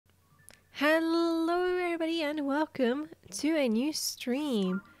Hello everybody and welcome to a new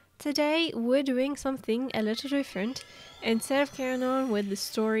stream. Today we're doing something a little different. Instead of carrying on with the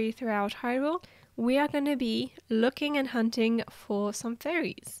story throughout Hyrule, we are going to be looking and hunting for some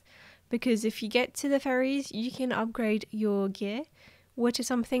fairies. Because if you get to the fairies, you can upgrade your gear, which is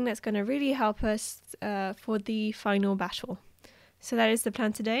something that's going to really help us for the final battle. So that is the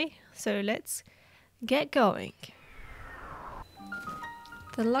plan today, so let's get going.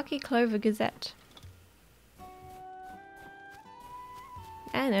 The Lucky Clover Gazette.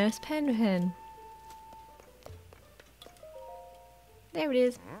 And there's Pen. There it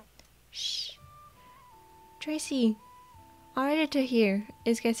is. Shh. Tracy, our editor here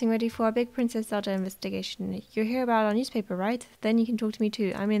is getting ready for our big Princess Zelda investigation. You'll hear about our newspaper, right? Then you can talk to me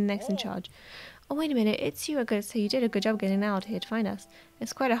too. I'm in next in charge. Oh, wait a minute. It's you. So you did a good job getting out here to find us.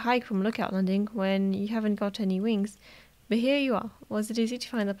 It's quite a hike from Lookout Landing when you haven't got any wings. But here you are. Was it easy to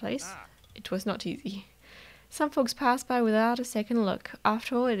find the place? It was not easy. Some folks passed by without a second look.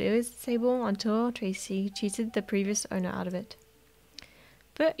 After all, it was disabled until Tracy cheated the previous owner out of it.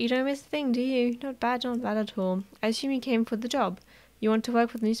 But you don't miss a thing, do you? Not bad at all. I assume you came for the job. You want to work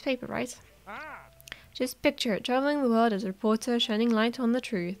for the newspaper, right? Just picture it, traveling the world as a reporter, shining light on the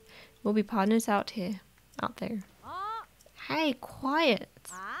truth. We'll be partners out there. Hey, quiet!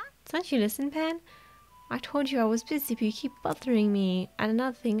 Don't you listen, Pan? I told you I was busy, but you keep bothering me. And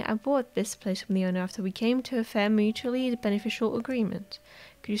another thing, I bought this place from the owner after we came to a fair mutually beneficial agreement.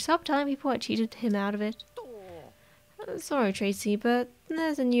 Could you stop telling people I cheated him out of it? Sorry, Tracy, but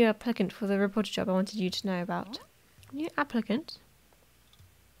there's a new applicant for the reporter job I wanted you to know about. New applicant?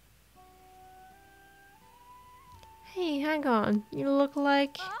 Hey, hang on. You look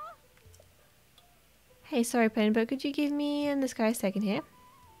like... Hey, sorry, Pen, but could you give me and this guy a second here?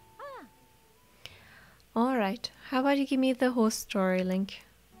 Alright, how about you give me the horse story link?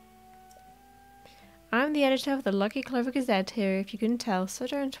 I'm the editor of the Lucky Clover Gazette here, if you couldn't tell, so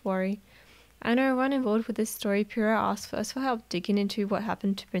don't worry. I know everyone involved with this story. Pyrrha asked us for help digging into what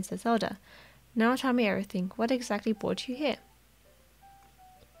happened to Princess Zelda. Now tell me everything. What exactly brought you here?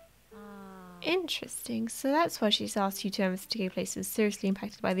 Interesting, so that's why she's asked you to investigate places seriously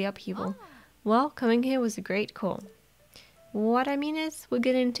impacted by the upheaval. Well, coming here was a great call. What I mean is, we're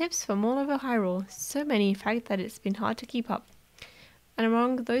getting tips from all over Hyrule, so many in fact that it's been hard to keep up. And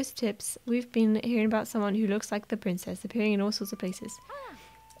among those tips, we've been hearing about someone who looks like the princess, appearing in all sorts of places.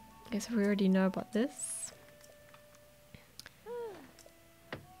 Guess we already know about this.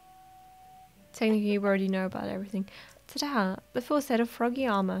 Technically, we already know about everything. Ta-da! The full set of froggy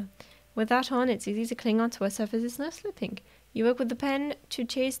armor. With that on, it's easy to cling onto a surface, there's no slipping. You work with the pen to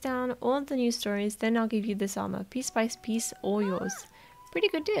chase down all the news stories, then I'll give you this armor. Piece by piece, all yours. Pretty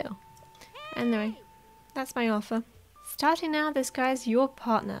good deal. Anyway, that's my offer. Starting now, this guy's your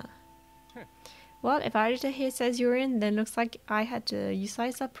partner. Well, if our editor here says you're in, then looks like I had to. You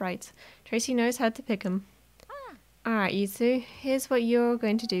size up right. Tracy knows how to pick 'em. Alright, you two. Here's what you're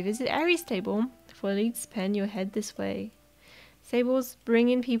going to do. Visit Aries' stable. For Leeds Pen, you'll head this way. Stables bring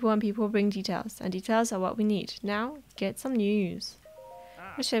in people and people bring details. And details are what we need. Now, get some news.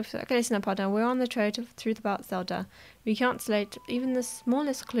 Okay, listen up, partner. We're on the trail to truth about Zelda. We can't let even the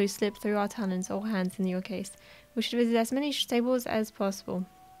smallest clue slip through our talons or hands in your case. We should visit as many stables as possible,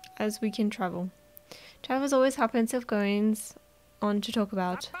 as we can travel. Travelers always have plenty of goings on to talk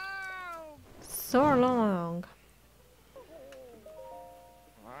about. So long.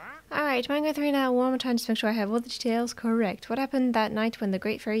 Alright, I'm going through now one more time just to make sure I have all the details correct. What happened that night when the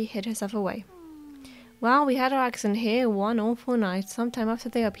Great Fairy hid herself away? Well, we had our accident here one awful night, sometime after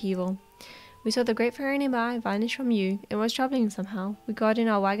the upheaval. We saw the Great Fairy nearby vanish from view. It was troubling somehow. We got in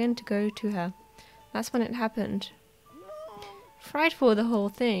our wagon to go to her. That's when it happened. Frightful, the whole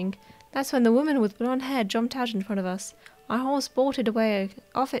thing. That's when the woman with blonde hair jumped out in front of us. Our horse bolted away,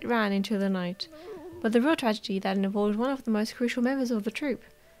 off it ran into the night. But the real tragedy that involved one of the most crucial members of the troupe.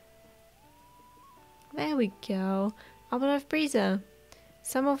 There we go. Our beloved Breezer.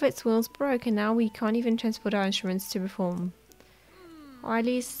 Some of its wheels broke and now we can't even transport our instruments to perform. Or at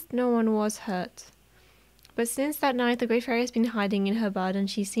least no one was hurt. But since that night the Great Fairy has been hiding in her bud and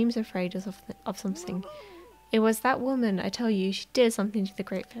she seems afraid of something. It was that woman, I tell you, she did something to the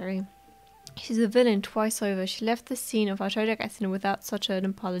Great Fairy. She's a villain twice over. She left the scene of our tragic accident without such an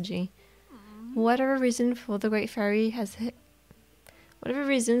apology. Whatever reasons the Great Fairy has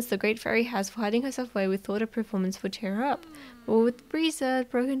for hiding herself away, we thought a performance would cheer her up. But with Breezer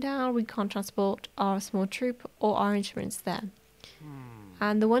broken down, we can't transport our small troop or our instruments there.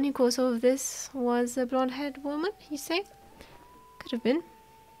 And the one who caused all of this was a blonde-haired woman, you say? Could have been.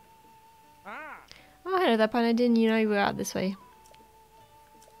 Oh, hello there, partner. Didn't you know you were out this way?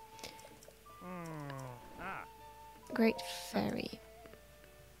 Great Fairy.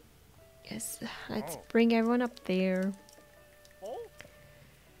 Yes, let's bring everyone up there.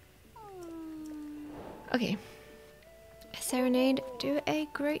 Okay. Serenade to a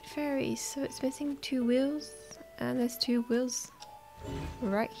Great Fairy. So it's missing 2 wheels, and there's 2 wheels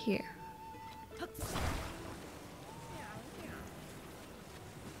right here.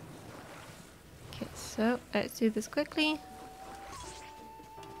 Okay, so let's do this quickly.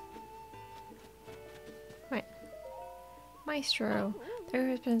 Right. Maestro. There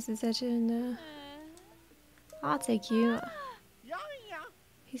has been such an I'll take you.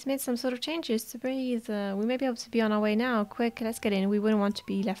 He's made some sort of changes to breathe. We may be able to be on our way now. Quick, let's get in. We wouldn't want to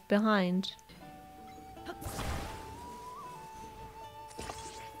be left behind.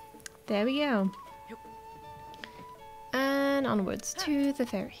 There we go. And onwards to the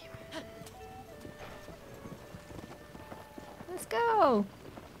ferry. Let's go!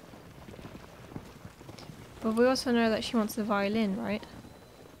 But we also know that she wants the violin, right?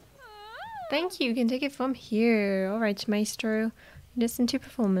 Thank you, you can take it from here. Alright, Maestro. Listen to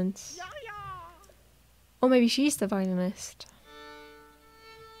performance. Or maybe she's the violinist.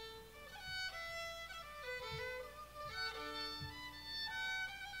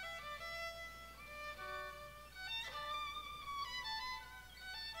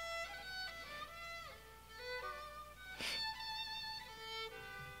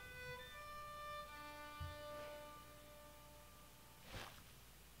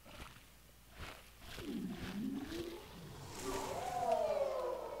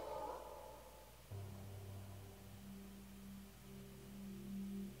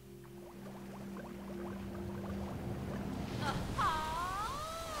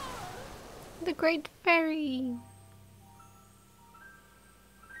 The Great Fairy!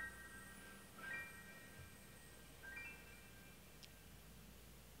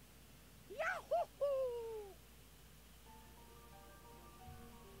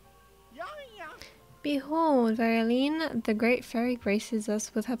 Behold, Veroline, the Great Fairy graces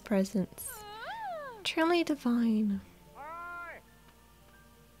us with her presence. Truly divine.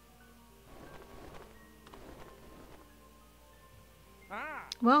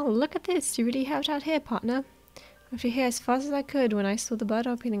 Well, look at this. You really have it out here, partner. I flew here as fast as I could when I saw the bird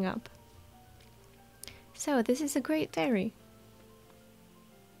opening up. So, this is a Great Fairy.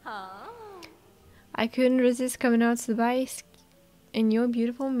 I couldn't resist coming out to the base in your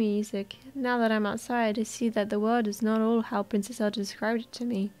beautiful music. Now that I'm outside, I see that the world is not all how Princess Zelda described it to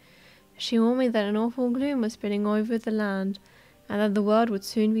me. She warned me that an awful gloom was spreading over the land, and that the world would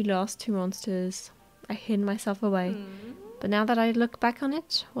soon be lost to monsters. I hid myself away. But now that I look back on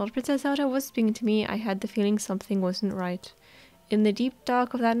it, while Princess Zelda was speaking to me, I had the feeling something wasn't right. In the deep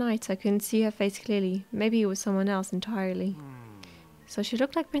dark of that night, I couldn't see her face clearly. Maybe it was someone else entirely. So she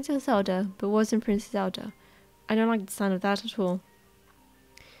looked like Princess Zelda, but wasn't Princess Zelda. I don't like the sound of that at all.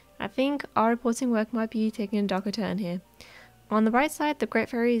 I think our reporting work might be taking a darker turn here. On the bright side, the Great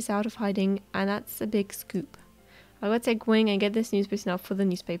Fairy is out of hiding, and that's a big scoop. I'll go take wing and get this news written up for the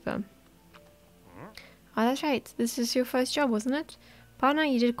newspaper. Oh, that's right. This is your first job, wasn't it? Partner,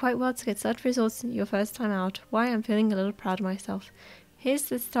 you did quite well to get such results your first time out. Why, I'm feeling a little proud of myself. Here's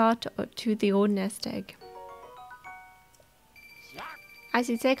the start to the old nest egg. As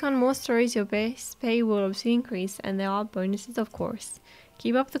you take on more stories, your base pay will obviously increase, and there are bonuses, of course.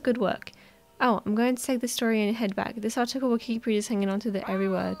 Keep up the good work. Oh, I'm going to take the story and head back. This article will keep readers hanging on to every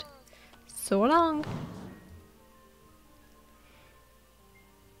word. So long!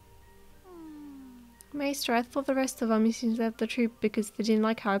 Maester, I thought the rest of our musicians left the troupe because they didn't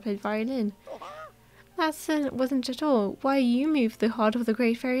like how I played violin. That wasn't at all. Why, you moved the heart of the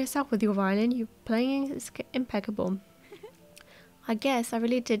Great Fairy herself with your violin. Your playing is impeccable. I guess I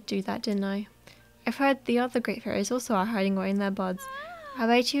really did do that, didn't I? I've heard the other Great Fairies also are hiding away in their buds. How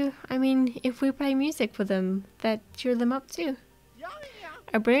about you? I mean, if we play music for them, that cheer them up too.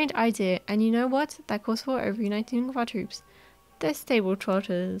 A brilliant idea, and you know what? That calls for a reuniting of our troops. The stable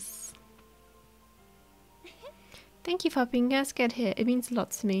trotters. Thank you for helping us get here. It means a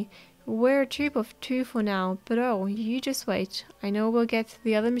lot to me. We're a troop of 2 for now, but oh, you just wait. I know we'll get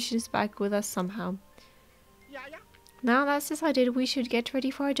the other missions back with us somehow. Now that's decided, we should get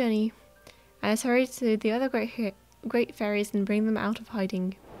ready for our journey. And let's hurry to the other great fairies and bring them out of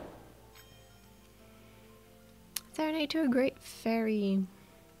hiding. Serenade to a Great Fairy.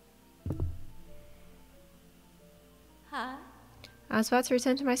 I was about to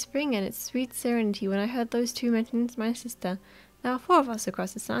return to my spring and its sweet serenity when I heard those 2 mention my sister. There are 4 of us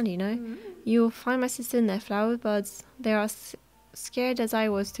across the sand, you know. You will find my sister in their flower buds. They are scared as I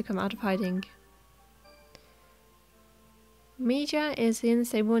was to come out of hiding. Mija is in the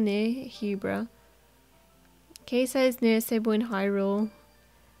stable near Hebra. Kesa is near a stable in Hyrule,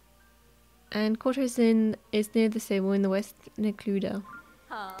 and Kortosin is near the stable in the west Necluda.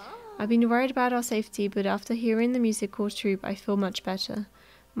 I've been worried about our safety, but after hearing the musical troupe, I feel much better.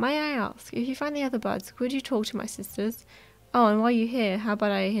 May I ask, if you find the other buds, could you talk to my sisters? Oh, and while you're here, how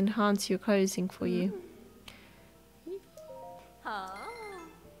about I enhance your clothing for you?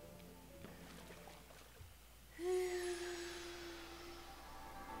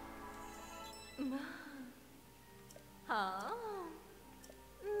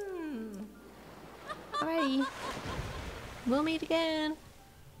 Alrighty. We'll meet again.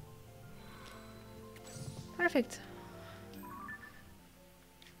 Perfect.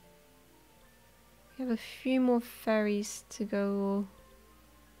 We have a few more fairies to go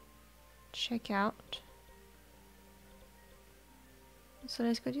check out. So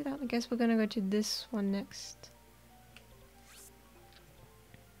let's go do that. I guess we're gonna go to this one next.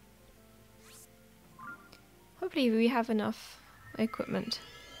 Hopefully we have enough equipment.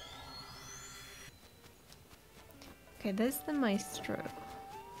 Okay, there's the maestro.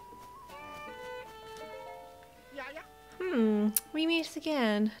 We meet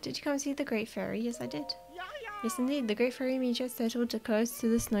again. Did you come see the Great Fairy? Yes, I did. Yes, indeed. The Great Fairy Mija settled close to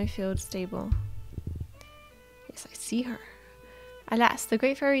the Snowfield stable. Yes, I see her. Alas, the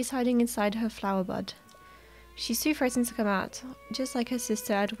Great Fairy is hiding inside her flower bud. She's too frightened to come out, just like her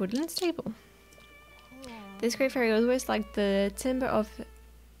sister at Woodland Stable. This Great Fairy always liked the timbre of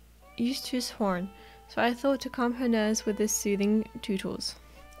Eustace's horn, so I thought to calm her nerves with this soothing tootles.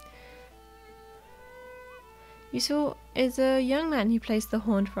 Yusuf is a young man who plays the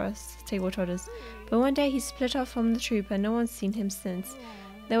horn for us, stable trotters, but one day he split off from the troop and no one's seen him since.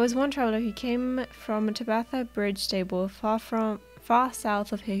 There was one traveller who came from Tabatha Bridge stable far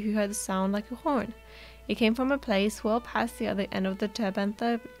south of here who heard the sound like a horn. It came from a place well past the other end of the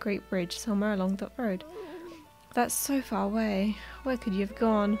Tabatha Great Bridge, somewhere along the road. That's so far away. Where could you have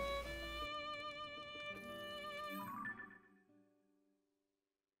gone?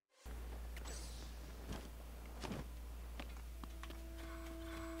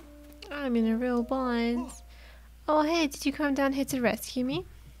 I'm in a real bind. Oh hey, did you come down here to rescue me?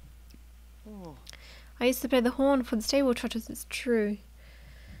 I used to play the horn for the stable trotters, it's true.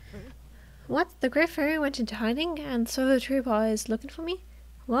 What? The Great Fairy went into hiding, and so the troop is looking for me?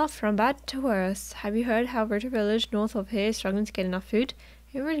 Well, from bad to worse. Have you heard how Ritter village north of here is struggling to get enough food?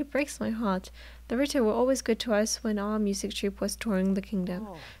 It really breaks my heart. The Ritter were always good to us when our music troupe was touring the kingdom.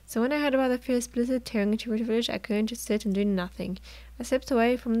 So when I heard about the fierce blizzard tearing into Ritter village, I couldn't just sit and do nothing. I slipped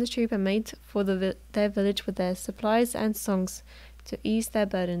away from the troop and made for their village with their supplies and songs to ease their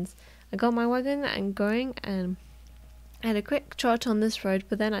burdens. I got my wagon and going and had a quick trot on this road,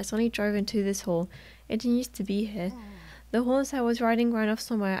 but then I suddenly drove into this hall. It didn't used to be here. The horse I was riding ran off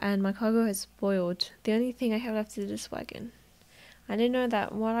somewhere and my cargo has spoiled. The only thing I have left is this wagon. I didn't know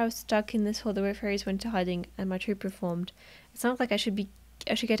that while I was stuck in this hall, the Great Fairies went into hiding and my troop reformed. It sounds like I should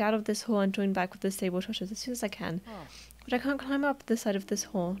get out of this hall and join back with the stable trotters as soon as I can. But I can't climb up the side of this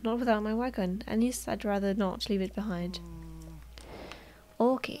hall, not without my wagon. At least I'd rather not leave it behind.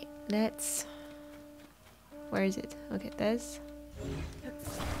 Okay, let's... Where is it? Okay, there's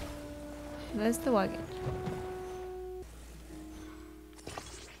the wagon.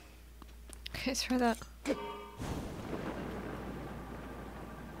 Okay, let's try that.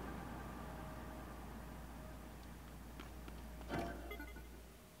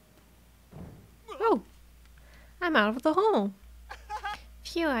 Oh! I'm out of the hole!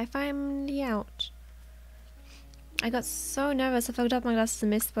 Phew, I finally out. I got so nervous I fogged up my glasses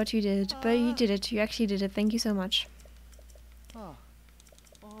and missed what you did. But you did it. You actually did it. Thank you so much.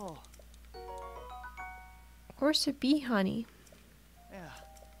 Horse or bee, honey?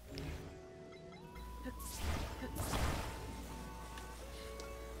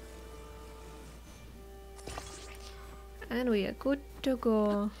 And we are good to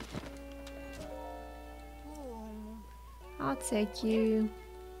go. I'll take you.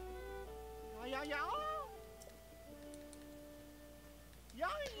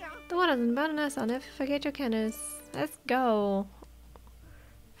 The one doesn't burn us. I'll never forget your kindness. Let's go.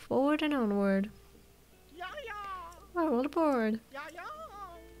 Forward and onward. We're all aboard.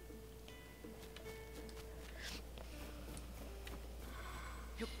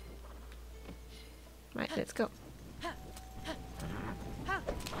 Right, let's go.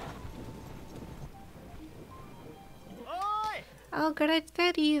 Oh, great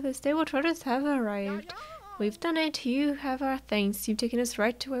Fairy, the stable trotters have arrived. We've done it. You have our thanks. You've taken us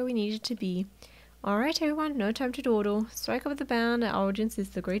right to where we needed to be. Alright everyone, no time to dawdle. Strike up the band. Our audience is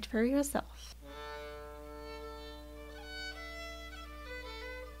the Great Fairy herself.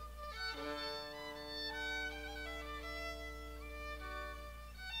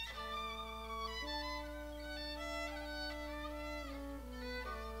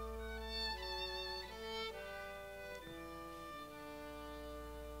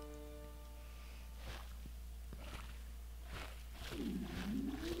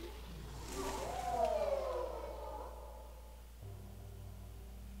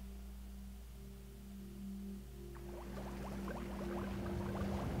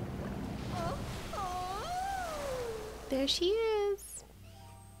 There she is.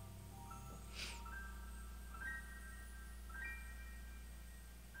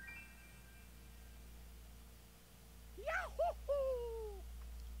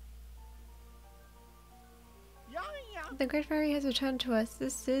 The Great Fairy has returned to us.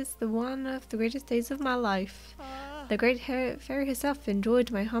 This is the one of the greatest days of my life. The Great Fairy herself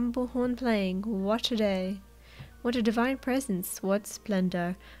enjoyed my humble horn playing. What a day. What a divine presence. What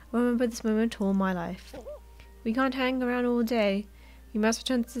splendor. I'll remember this moment all my life. We can't hang around all day. We must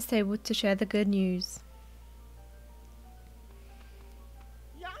return to the stable to share the good news.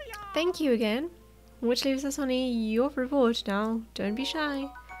 Thank you again. Which leaves us on your reward now. Don't be shy.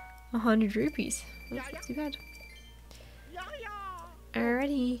 100 rupees. That's not too bad.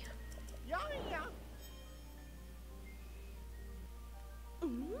 Alrighty.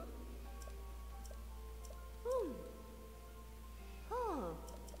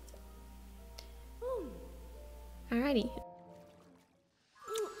 Alrighty.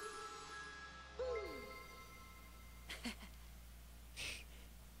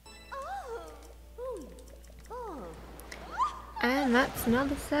 And that's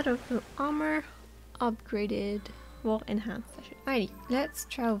another set of armor upgraded. Well, enhanced, I should. Alrighty, let's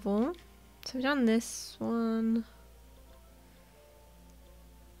travel. So we've done this one.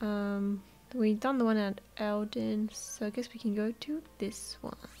 We've done the one at Eldin, so I guess we can go to this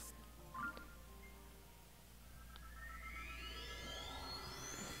one.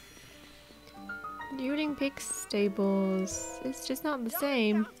 Dueling Pig Stables. It's just not the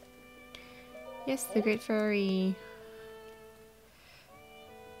same. Yes, the Great Fairy.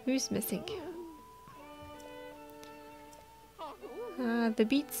 Who's missing? The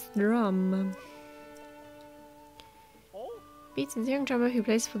Beats drum. Beats is a young drummer who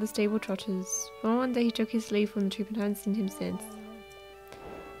plays for the stable trotters. Well, one day he took his leave from the troop and I haven't seen him since.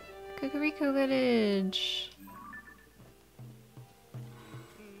 Kakariko Village.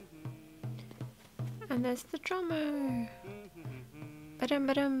 And there's the drummer. Badum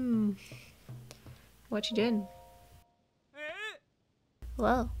badum. What you doing?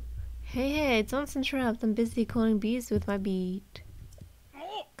 Well, hey, don't interrupt. I'm busy calling bees with my beat.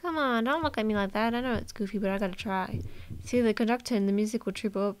 Come on, don't look at me like that. I know it's goofy, but I gotta try. See, the conductor in the musical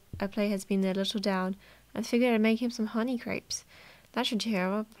troupe I play has been a little down. I figured I'd make him some honey crepes. That should cheer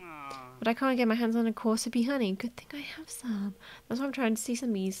him up. But I can't get my hands on a course of bee honey. Good thing I have some. That's why I'm trying to see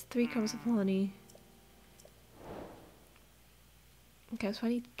some bees. 3 cups of honey. Okay, so I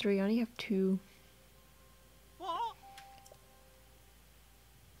need 3. I only have 2.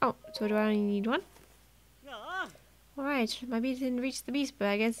 Oh, so do I only need 1? Alright, my bees didn't reach the beast, but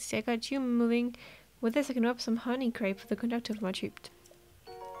I guess I got you moving. With this I can up some honey crepe for the conductor of my troop.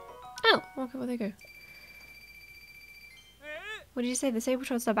 Oh, okay, well there you go. What did you say? The saber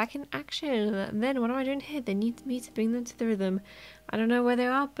trots are back in action. Then what am I doing here? They need me to bring them to the rhythm. I don't know where they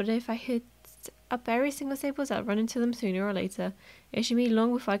are, but if I hit up every single stables, I'll run into them sooner or later. It should be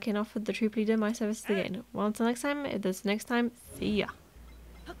long before I can offer the troop leader my services again. Well, until next time, if there's next time, see ya.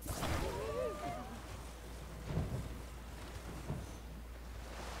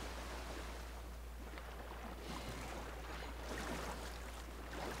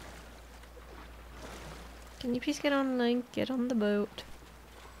 Can you please get on, Link? Get on the boat.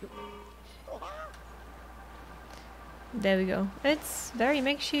 There we go. It's very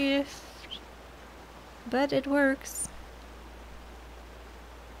makeshift, but it works.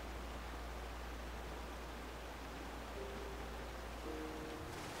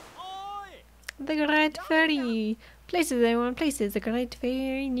 The Great Fairy! Places, everyone, places. The Great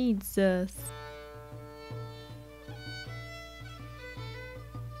Fairy needs us.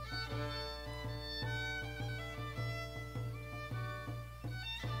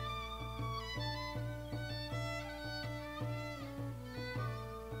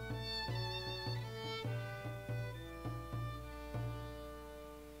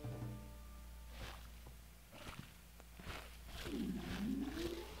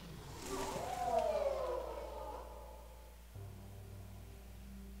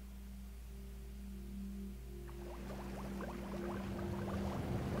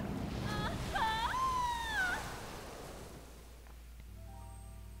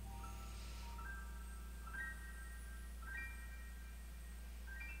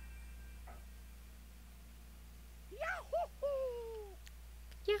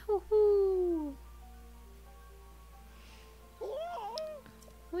 Yahoo!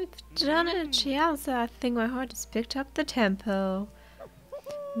 We've done it! Yes, I think my heart has picked up the tempo.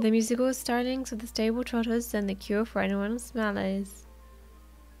 The musical is starting, so the stable trotters and the cure for anyone's malaise.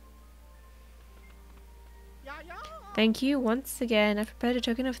 Thank you once again. I've prepared a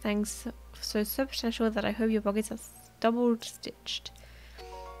token of thanks so substantial that I hope your pockets are double stitched.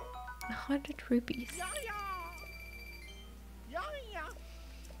 100 rupees.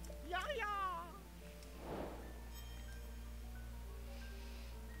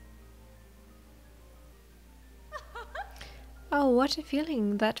 Oh, what a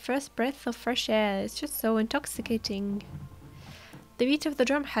feeling. That first breath of fresh air is just so intoxicating. The beat of the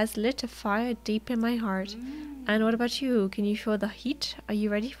drum has lit a fire deep in my heart. And what about you? Can you feel the heat? Are you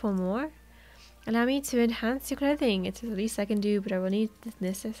ready for more? Allow me to enhance your clothing. It's the least I can do, but I will need the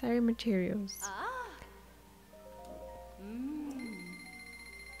necessary materials.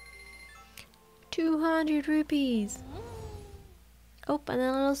 200 rupees. Oh, and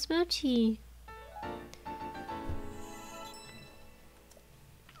a little smoochie.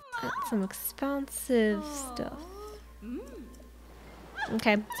 That's some expensive stuff.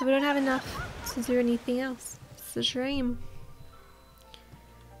 Okay, so we don't have enough to do anything else. It's a shame.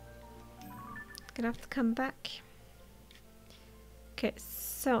 Gonna have to come back. Okay,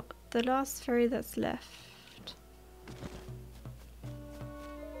 so the last fairy that's left.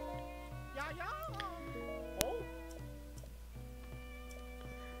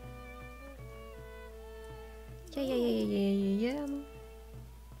 Yeah.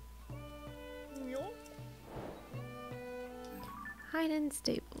 Hide in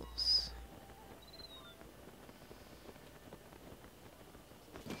stables.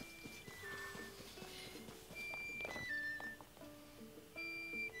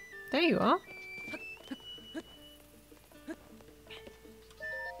 There you are.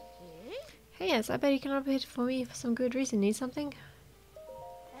 Hey, yes, I bet you can operate for me for some good reason. Need something?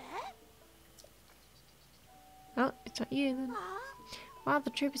 Oh, it's not you then. Wow,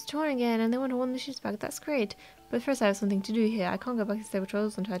 the troop is torn again and they want to win the shoes back. That's great. But first I have something to do here. I can't go back to stable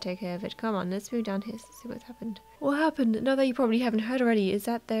patrols until I take care of it. Come on, let's move down here to see what's happened. What happened, now that you probably haven't heard already, is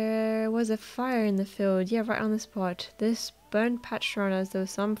that there was a fire in the field. Yeah, right on the spot. This burned patch around as there were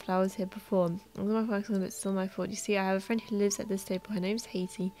some flowers here before. Although my fault, but it's still my fault. You see, I have a friend who lives at this stable. Her name's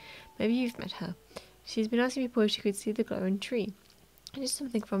Hazy. Maybe you've met her. She's been asking people if she could see the glowing tree. It's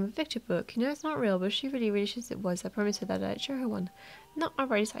something from a picture book. You know, it's not real, but she really wishes it was. I promised her that I'd show her one. Not my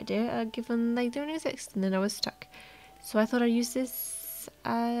brightest idea, given they don't exist, and then I was stuck. So I thought I'd use this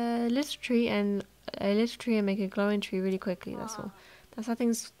little tree and make a glowing tree really quickly, that's all. That's how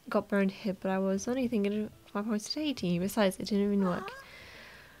things got burned here, but I was only thinking of my promise to 18. Besides, it didn't even work.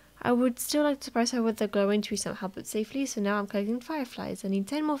 I would still like to surprise her with the glowing tree somehow, but safely, so now I'm collecting fireflies. I need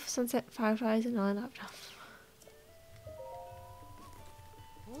 10 more sunset fireflies and I'll have enough.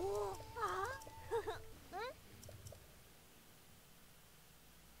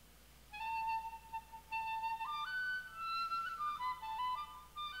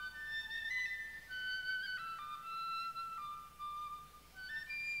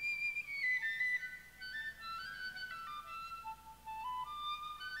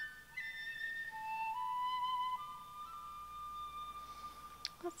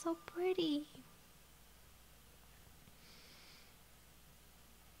 That's so pretty.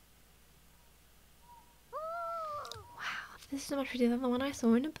 Wow, this is so much prettier than the one I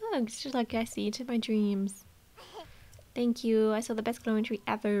saw in a book. It's just like I see it in my dreams. Thank you. I saw the best glowing tree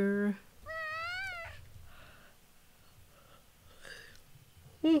ever.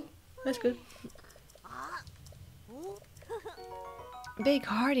 That's good. Big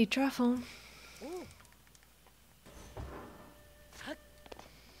hearty truffle.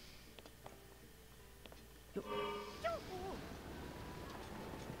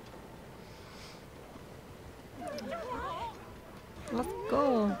 Let's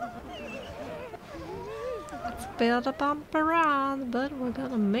go. Let's build a bump around, but we're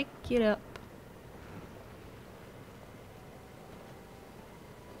gonna make it up.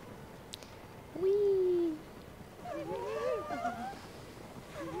 Whee!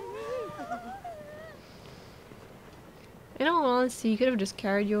 In all honesty, you could have just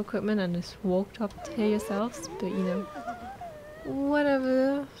carried your equipment and just walked up here yourselves, but you know,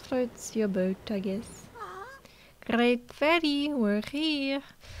 whatever floats your boat, I guess. Great fairy, we're here.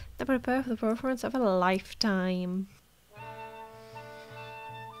 Now prepare for the performance of a lifetime.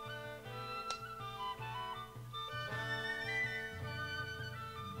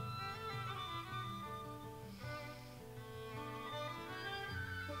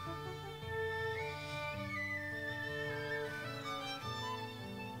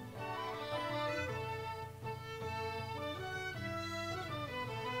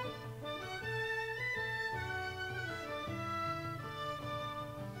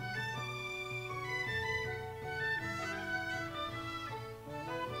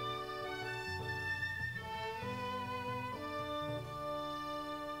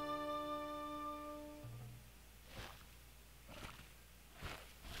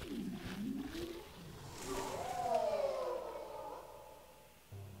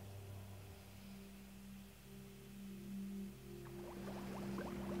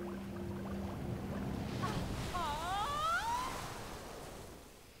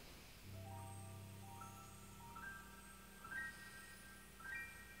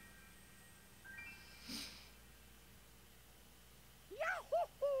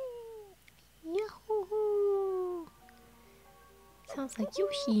 sounds like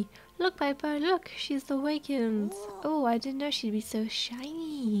Yuhi. Look, Piper, look, she's awakened. Oh, I didn't know she'd be so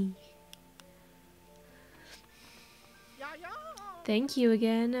shiny. Thank you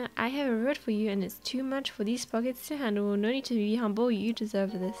again. I have a reward for you, and it's too much for these pockets to handle. No need to be humble, you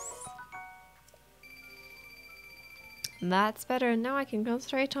deserve this. That's better. Now I can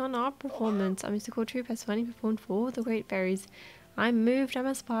concentrate on our performance. Our musical troupe has finally performed for all the great fairies. I'm moved, I'm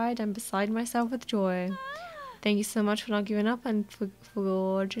inspired, I'm beside myself with joy. Thank you so much for not giving up and for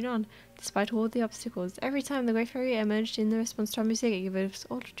forging on, despite all the obstacles. Every time the great fairy emerged in the response to our music, it gave us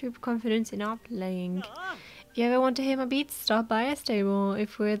all the troupe confidence in our playing. If you ever want to hear my beats, stop by a stable.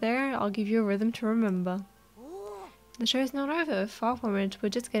 If we're there, I'll give you a rhythm to remember. The show's not over, far from it, we're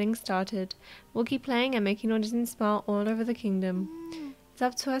just getting started. We'll keep playing and making audiences smile all over the kingdom. It's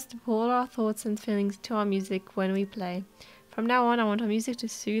up to us to pour all our thoughts and feelings to our music when we play. From now on, I want our music to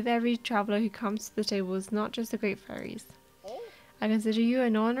soothe every traveller who comes to the tables, not just the great fairies. I consider you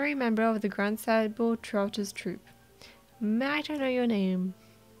an honorary member of the Grand Sable Trotters troupe. Might I know your name?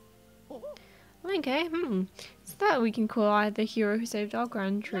 Okay, so that we can call I the hero who saved our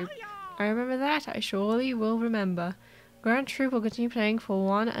Grand Troupe. I remember that, I surely will remember. Grand Troupe will continue playing for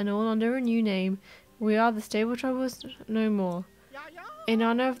one and all under a new name. We are the Stable Troubles no more. In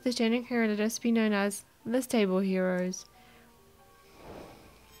honor of the changing hero, let us be known as the Stable Heroes.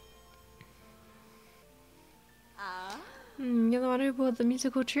 You're the one who brought the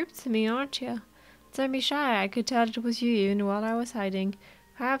musical troupe to me, aren't you? Don't be shy, I could tell it was you even while I was hiding.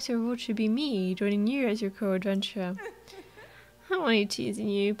 Perhaps your reward should be me, joining you as your co-adventurer. I'm only teasing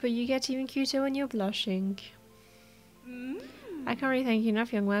you, but you get even cuter when you're blushing. I can't really thank you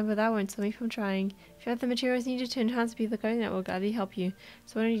enough, young man, but that won't stop me from trying. If you have the materials needed to enhance the clothing, that will gladly help you.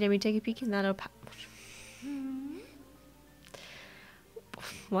 So why don't you let me take a peek in that little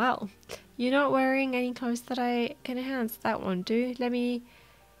Well, you're not wearing any clothes that I can enhance. That won't do. Let me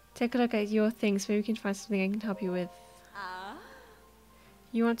take a look at your things. Maybe we can find something I can help you with.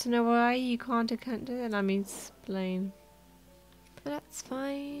 You want to know why you can't do it? Let me explain. That's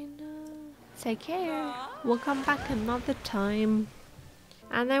fine. Take care. We'll come back another time.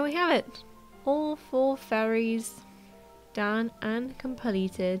 And there we have it. All 4 fairies done and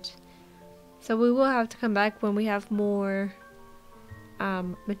completed. So we will have to come back when we have more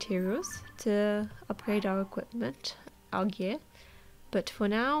materials to upgrade our equipment, our gear. But for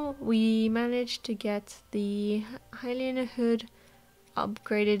now, we managed to get the Hylian hood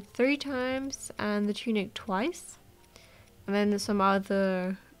upgraded 3 times and the tunic twice. And then there's some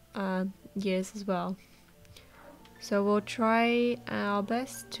other gears as well. So we'll try our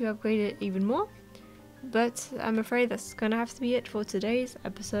best to upgrade it even more. But I'm afraid that's gonna have to be it for today's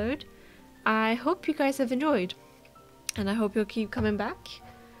episode. I hope you guys have enjoyed. And I hope you'll keep coming back.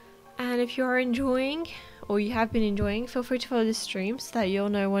 And if you are enjoying, or you have been enjoying, feel free to follow the stream so that you'll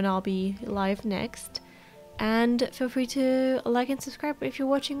know when I'll be live next. And feel free to like and subscribe if you're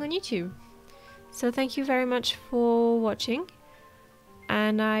watching on YouTube. So thank you very much for watching.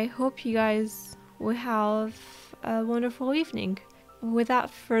 And I hope you guys will have a wonderful evening. Without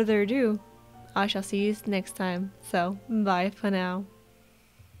further ado, I shall see you next time. So, bye for now.